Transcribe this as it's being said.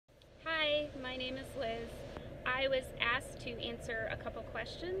name is Liz. I was asked to answer a couple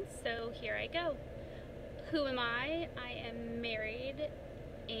questions, so here I go. Who am I? I am married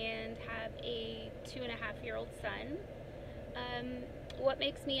and have a 2.5-year-old son. What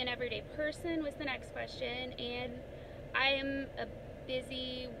makes me an everyday person was the next question, and I am a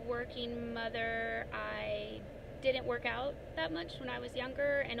busy working mother. I didn't work out that much when I was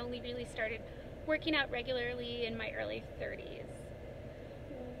younger and only really started working out regularly in my early 30s.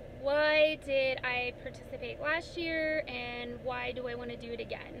 Why did I participate last year and why do I want to do it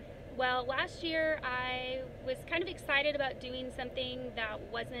again? Well, last year I was kind of excited about doing something that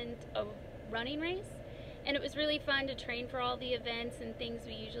wasn't a running race, and it was really fun to train for all the events and things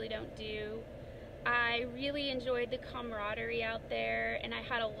we usually don't do. I really enjoyed the camaraderie out there, and I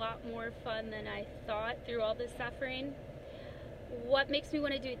had a lot more fun than I thought through all the suffering. What makes me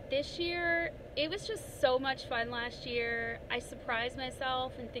want to do it this year? It was just so much fun last year. I surprised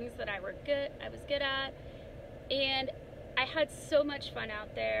myself in things that I was good at, and I had so much fun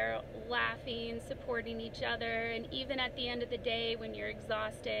out there, laughing, supporting each other, and even at the end of the day when you're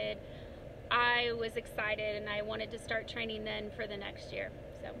exhausted, I was excited and I wanted to start training then for the next year.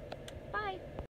 So, bye.